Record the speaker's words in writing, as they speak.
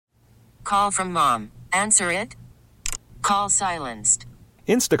Call from mom. Answer it. Call silenced.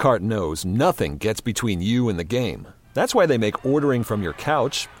 Instacart knows nothing gets between you and the game. That's why they make ordering from your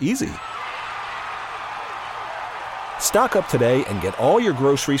couch easy. Stock up today and get all your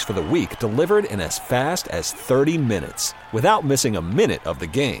groceries for the week delivered in as fast as 30 minutes without missing a minute of the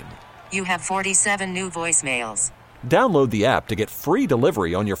game. You have 47 new voicemails. Download the app to get free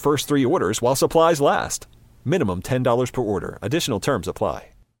delivery on your first 3 orders while supplies last. Minimum $10 per order. Additional terms apply.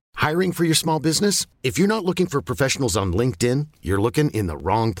 Hiring for your small business? If you're not looking for professionals on LinkedIn, you're looking in the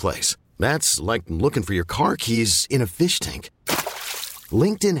wrong place. That's like looking for your car keys in a fish tank.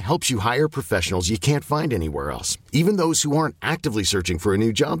 LinkedIn helps you hire professionals you can't find anywhere else, even those who aren't actively searching for a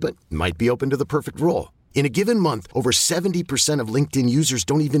new job but might be open to the perfect role. In a given month, over 70% of LinkedIn users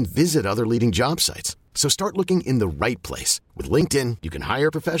don't even visit other leading job sites. So start looking in the right place. With LinkedIn, you can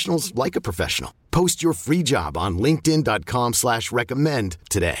hire professionals like a professional. Post your free job on linkedin.com/recommend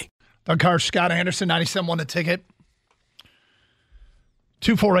today. Doug Karsch, Scott Anderson, 97.1 The Ticket.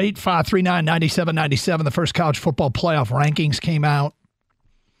 248-539-9797. The first college football playoff rankings came out.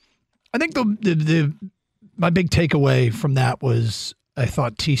 I think my big takeaway from that was I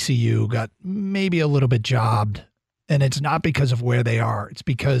thought TCU got maybe a little bit jobbed. And it's not because of where they are. It's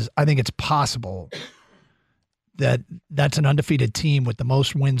because I think it's possible that that's an undefeated team with the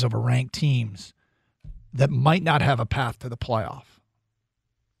most wins over ranked teams that might not have a path to the playoff.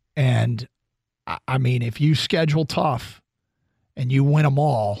 And, I mean, if you schedule tough and you win them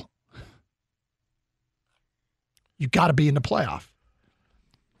all, you got to be in the playoff.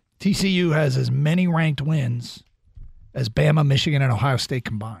 TCU has as many ranked wins as Bama, Michigan, and Ohio State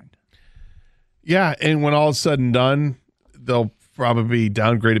combined. Yeah, and when all is said and done, they'll probably be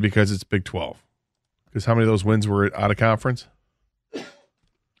downgraded because it's Big 12. Because how many of those wins were out of conference?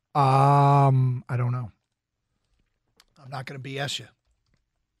 I don't know. I'm not going to BS you.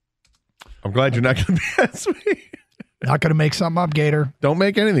 I'm glad you're not going to BS me. Not going to make something up, Gator. Don't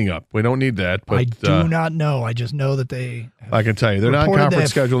make anything up. We don't need that. But I do not know. I just know that they I can tell you. They're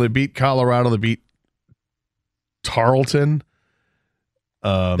non-conference schedule. They beat Colorado. They beat Tarleton.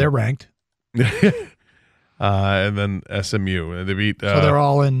 They're ranked. And then SMU. And they beat. So they're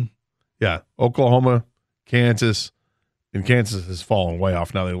all in. Yeah. Oklahoma, Kansas. And Kansas has fallen way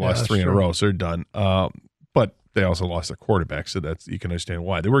off. Now they lost 3 in a row, so they're done. But they also lost their quarterback, so that's you can understand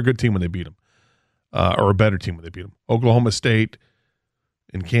why. They were a good team when they beat them. Or a better team when they beat them. Oklahoma State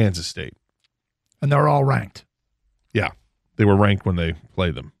and Kansas State. And they're all ranked. Yeah. They were ranked when they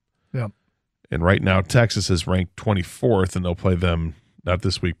played them. Yeah. And right now, Texas is ranked 24th, and they'll play them not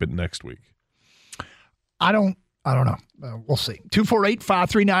this week, but next week. I don't know. We'll see.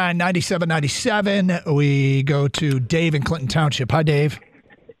 248-539-9797. We go to Dave in Clinton Township. Hi, Dave.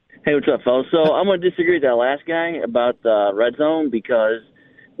 Hey, what's up, fellas? So I'm going to disagree with that last guy about the red zone because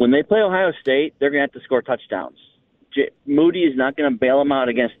when they play Ohio State, they're going to have to score touchdowns. Moody is not going to bail them out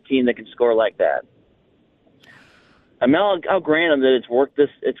against a team that can score like that. I mean, I'll grant them that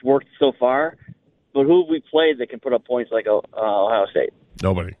it's worked so far, but who have we played that can put up points like Ohio State?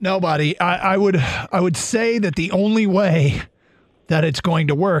 Nobody. I would say that the only way that it's going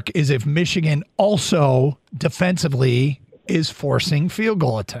to work is if Michigan also defensively is forcing field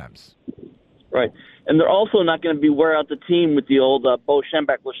goal attempts. Right. And they're also not going to be wear out the team with the old Bo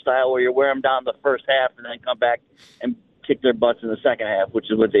Schembechler style where you wear them down the first half and then come back and kick their butts in the second half, which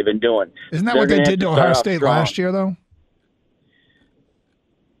is what they've been doing. Isn't that what they did to Ohio State last year, though?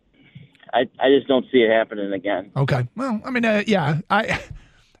 I just don't see it happening again. Okay. Well, I mean, it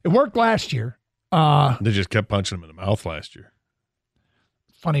worked last year. They just kept punching them in the mouth last year.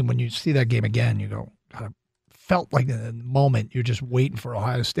 Funny, when you see that game again, you go, God, it felt like in the moment you're just waiting for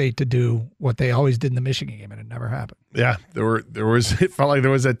Ohio State to do what they always did in the Michigan game, and it never happened. Yeah, there was. It felt like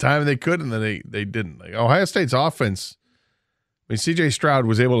there was that time they could, and then they didn't. Like Ohio State's offense. I mean, C.J. Stroud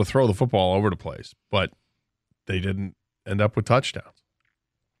was able to throw the football all over the place, but they didn't end up with touchdowns.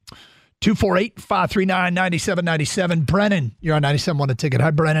 248-539-9797. Brennan, you're on 97.1 The Ticket. Hi,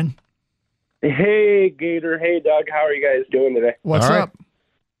 Brennan. Hey, Gator. Hey, Doug. How are you guys doing today? What's up?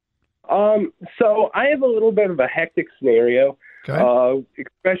 So I have a little bit of a hectic scenario,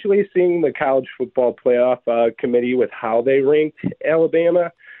 especially seeing the college football playoff committee with how they ranked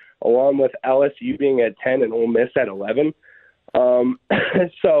Alabama, along with LSU being at 10 and Ole Miss at 11.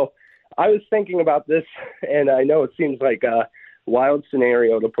 So I was thinking about this, and I know it seems like a wild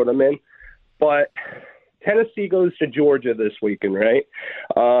scenario to put them in, but Tennessee goes to Georgia this weekend, right?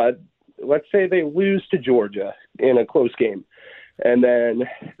 Let's say they lose to Georgia in a close game. And then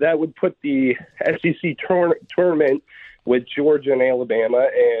that would put the SEC tournament with Georgia and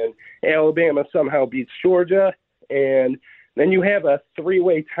Alabama somehow beats Georgia, and then you have a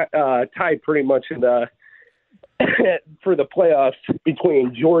three-way tie pretty much in the for the playoffs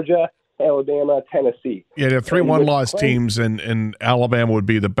between Georgia, Alabama, Tennessee. Yeah, they're 3 one-loss teams, and Alabama would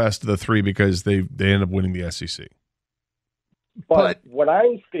be the best of the three because they end up winning the SEC. But what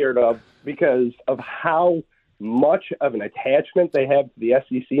I'm scared of, because of how much of an attachment they have to the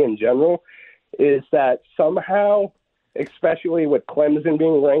SEC in general, is that somehow, especially with Clemson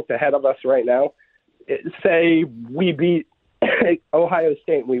being ranked ahead of us right now, say we beat Ohio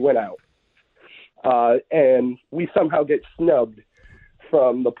State and we win out, and we somehow get snubbed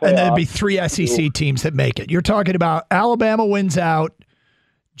from the playoffs. And there'd be 3 SEC teams that make it. You're talking about Alabama wins out,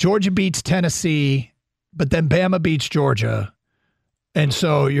 Georgia beats Tennessee, but then Bama beats Georgia. And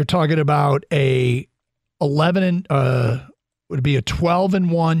so you're talking about a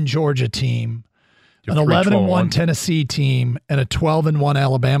 12-1 Georgia team, an 11-1 Tennessee team, and a 12-1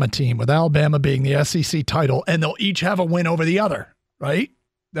 Alabama team, with Alabama being the SEC title, and they'll each have a win over the other, right?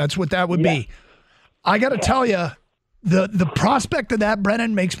 That's what that would be. I got to tell you, the prospect of that,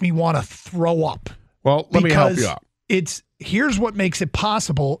 Brennan, makes me want to throw up. Well, let me help you out. Here's what makes it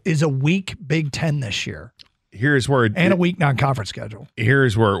possible is a weak Big Ten this year. Here's where a weak non-conference schedule.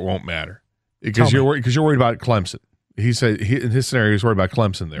 Here's where it won't matter because you're worried about Clemson. He said in his scenario he's worried about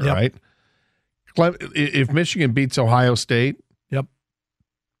Clemson there, right? If Michigan beats Ohio State,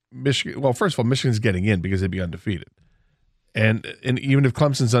 Michigan. Well, first of all, Michigan's getting in because they'd be undefeated, and even if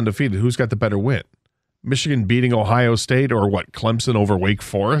Clemson's undefeated, who's got the better win? Michigan beating Ohio State or what? Clemson over Wake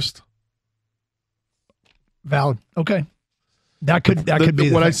Forest? Valid. Okay. That could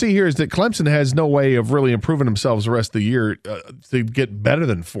be what I see here is that Clemson has no way of really improving themselves the rest of the year to get better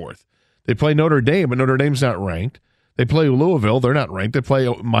than 4th. They play Notre Dame, but Notre Dame's not ranked. They play Louisville, they're not ranked. They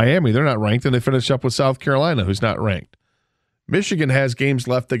play Miami, they're not ranked, and they finish up with South Carolina, who's not ranked. Michigan has games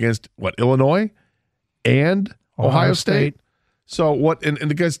left against Illinois and Ohio State. So what? And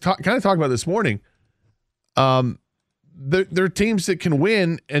the guys kind of talked about this morning. They're teams that can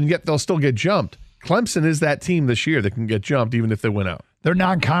win, and yet they'll still get jumped. Clemson is that team this year that can get jumped even if they win out. Their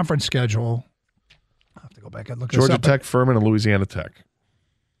non-conference schedule. I'll have to go back and look. Georgia Tech, Furman, and Louisiana Tech.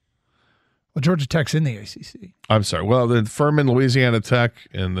 Well, Georgia Tech's in the ACC. I'm sorry. Well, then Furman, Louisiana Tech,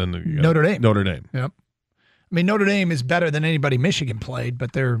 and then Notre Dame. Notre Dame. Yep. I mean, Notre Dame is better than anybody Michigan played,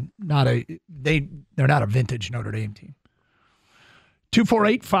 but they're not a vintage Notre Dame team.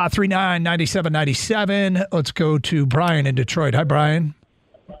 248-539-9797. Let's go to Brian in Detroit. Hi, Brian.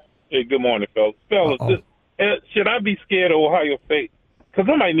 Hey, good morning, fellas. Should I be scared of Ohio State? Because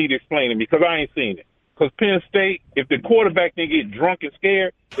somebody need to explain to me, because I ain't seen it. Because Penn State, if the quarterback didn't get drunk and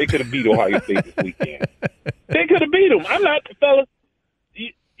scared, they could have beat Ohio State this weekend. They could have beat them. I'm not, fellas.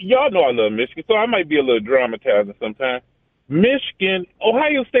 Y'all know I love Michigan, so I might be a little dramatizing sometimes. Michigan,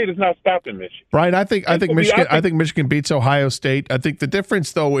 Ohio State is not stopping Michigan. Brian, I think Michigan beats Ohio State. I think the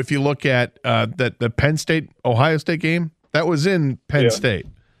difference, though, if you look at the Penn State Ohio State game, that was in Penn State.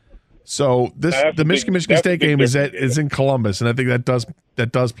 So the Michigan State game is in Columbus, and I think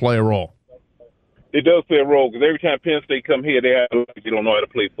that does play a role. It does play a role because every time Penn State come here, they don't know how to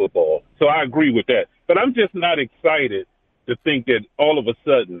play football. So I agree with that. But I'm just not excited to think that all of a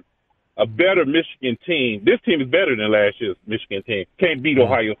sudden a better Michigan team, this team is better than last year's Michigan team, can't beat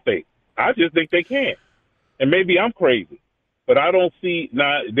Ohio State. I just think they can. And maybe I'm crazy, but I don't see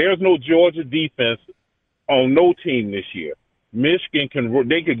there's no Georgia defense on no team this year. Michigan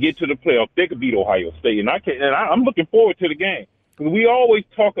they could get to the playoff. They could beat Ohio State, and I'm looking forward to the game because we always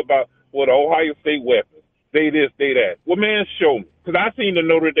talk about what Ohio State weapons. They this, they that. Well, man, show me because I've seen the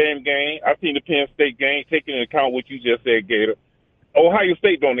Notre Dame game, I've seen the Penn State game, taking into account what you just said, Gator. Ohio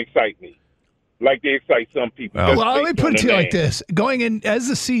State don't excite me like they excite some people. Well, let me put it to you like this: going in as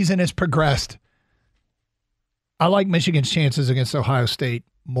the season has progressed, I like Michigan's chances against Ohio State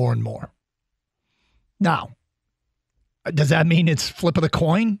more and more. Now, does that mean it's flip of the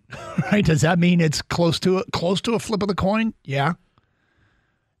coin? Right? Does that mean it's close to a flip of the coin? Yeah.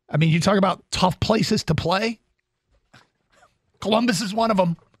 I mean, you talk about tough places to play. Columbus is one of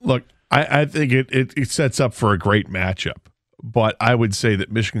them. Look, I think it sets up for a great matchup. But I would say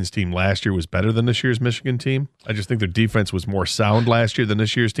that Michigan's team last year was better than this year's Michigan team. I just think their defense was more sound last year than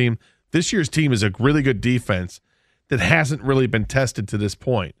this year's team. This year's team is a really good defense that hasn't really been tested to this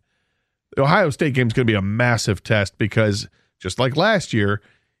point. The Ohio State game is going to be a massive test because just like last year,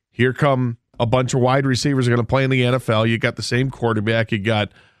 here come a bunch of wide receivers are going to play in the NFL. You got the same quarterback. You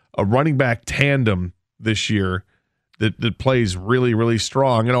got a running back tandem this year that plays really, really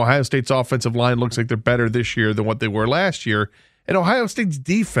strong. And Ohio State's offensive line looks like they're better this year than what they were last year. And Ohio State's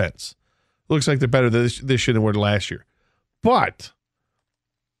defense looks like they're better this year than they were last year. But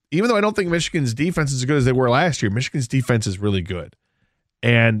even though I don't think Michigan's defense is as good as they were last year, Michigan's defense is really good.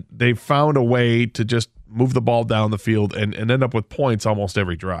 And they found a way to just move the ball down the field and end up with points almost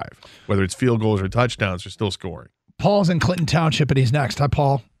every drive. Whether it's field goals or touchdowns, they're still scoring. Paul's in Clinton Township, and he's next. Hi,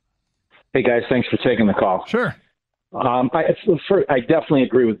 Paul. Hey, guys. Thanks for taking the call. Sure. I definitely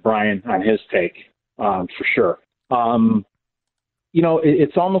agree with Brian on his take, for sure.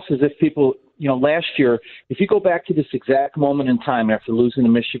 It's almost as if people, last year, if you go back to this exact moment in time after losing to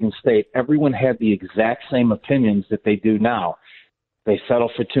Michigan State, everyone had the exact same opinions that they do now. They settle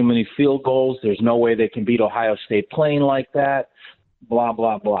for too many field goals. There's no way they can beat Ohio State playing like that, blah,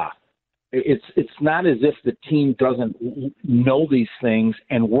 blah, blah. It's not as if the team doesn't know these things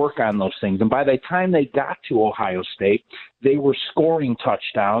and work on those things. And by the time they got to Ohio State, they were scoring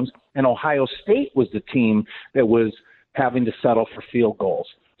touchdowns, and Ohio State was the team that was having to settle for field goals.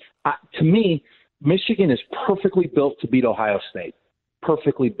 To me, Michigan is perfectly built to beat Ohio State,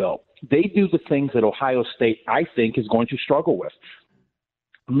 perfectly built. They do the things that Ohio State, I think, is going to struggle with.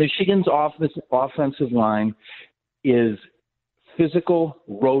 Michigan's offensive line is physical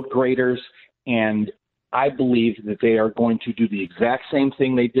road graders, and I believe that they are going to do the exact same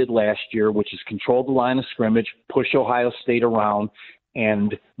thing they did last year, which is control the line of scrimmage, push Ohio State around,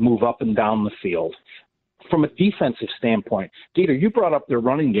 and move up and down the field. From a defensive standpoint, Dieter, you brought up their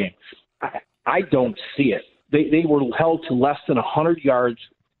running game. I don't see it. They were held to less than 100 yards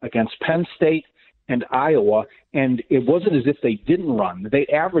against Penn State and Iowa, and it wasn't as if they didn't run. They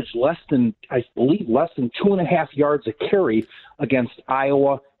averaged less than 2.5 yards a carry against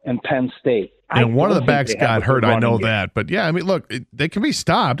Iowa and Penn State. And one of the backs got hurt, I know that. But, yeah, I mean, look, they can be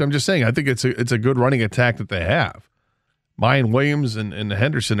stopped. I'm just saying, I think it's a good running attack that they have. Mayan Williams and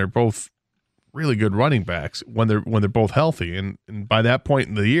Henderson are both really good running backs when they're both healthy. And by that point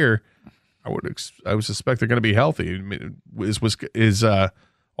in the year, I would suspect they're going to be healthy. I mean, is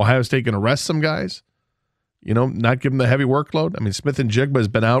Ohio State going to rest some guys? Not give them the heavy workload. I mean, Smith and Jigba has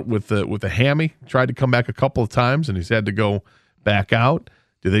been out with a hammy. Tried to come back a couple of times, and he's had to go back out.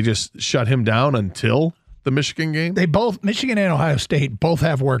 Do they just shut him down until the Michigan game? Michigan and Ohio State both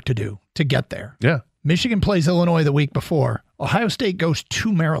have work to do to get there. Yeah. Michigan plays Illinois the week before. Ohio State goes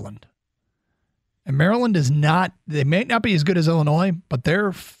to Maryland. And Maryland they may not be as good as Illinois, but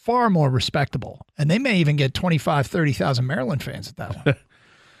they're far more respectable. And they may even get 25,000, 30,000 Maryland fans at that one.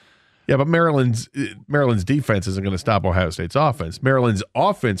 Yeah, but Maryland's defense isn't going to stop Ohio State's offense. Maryland's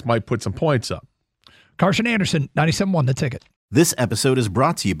offense might put some points up. Carson Anderson, 97.1 The Ticket. This episode is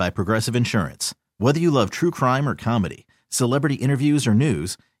brought to you by Progressive Insurance. Whether you love true crime or comedy, celebrity interviews or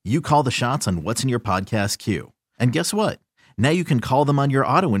news, you call the shots on what's in your podcast queue. And guess what? Now you can call them on your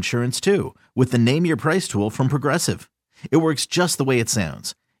auto insurance too with the Name Your Price tool from Progressive. It works just the way it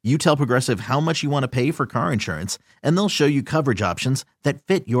sounds. You tell Progressive how much you want to pay for car insurance, and they'll show you coverage options that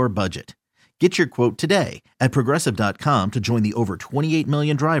fit your budget. Get your quote today at Progressive.com to join the over 28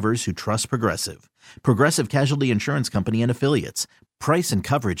 million drivers who trust Progressive. Progressive Casualty Insurance Company and Affiliates. Price and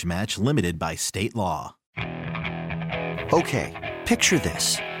coverage match limited by state law. Okay, picture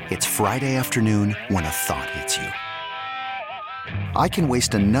this. It's Friday afternoon when a thought hits you. I can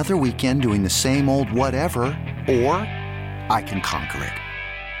waste another weekend doing the same old whatever, or I can conquer it.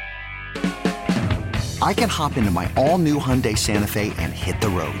 I can hop into my all-new Hyundai Santa Fe and hit the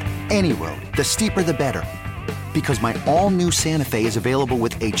road. Any road. The steeper, the better. Because my all-new Santa Fe is available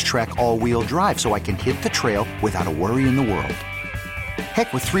with H-Track all-wheel drive, so I can hit the trail without a worry in the world.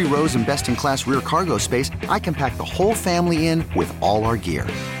 Heck, with 3 rows and best-in-class rear cargo space, I can pack the whole family in with all our gear.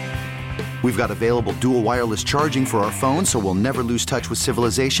 We've got available dual wireless charging for our phones, so we'll never lose touch with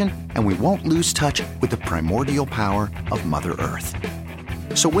civilization, and we won't lose touch with the primordial power of Mother Earth.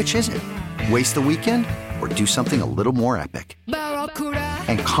 So which is it? Waste the weekend or do something a little more epic?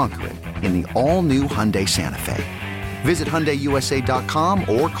 And conquer it in the all-new Hyundai Santa Fe. Visit HyundaiUSA.com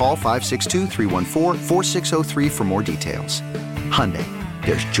or call 562-314-4603 for more details. Hyundai,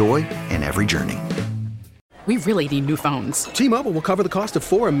 there's joy in every journey. We really need new phones. T-Mobile will cover the cost of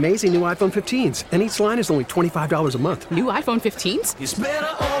 4 amazing new iPhone 15s, and each line is only $25 a month. New iPhone 15s? It's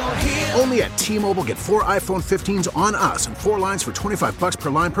better over here. Only at T-Mobile, get 4 iPhone 15s on us and 4 lines for $25 per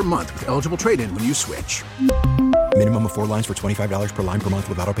line per month with eligible trade-in when you switch. Minimum of 4 lines for $25 per line per month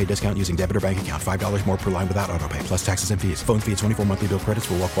with autopay discount using debit or bank account. $5 more per line without autopay, plus taxes and fees. Phone fee at 24 monthly bill credits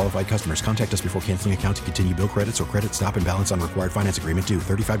for well-qualified customers. Contact us before canceling account to continue bill credits or credit stop and balance on required finance agreement due.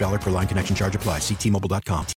 $35 per line connection charge applies. See T-Mobile.com.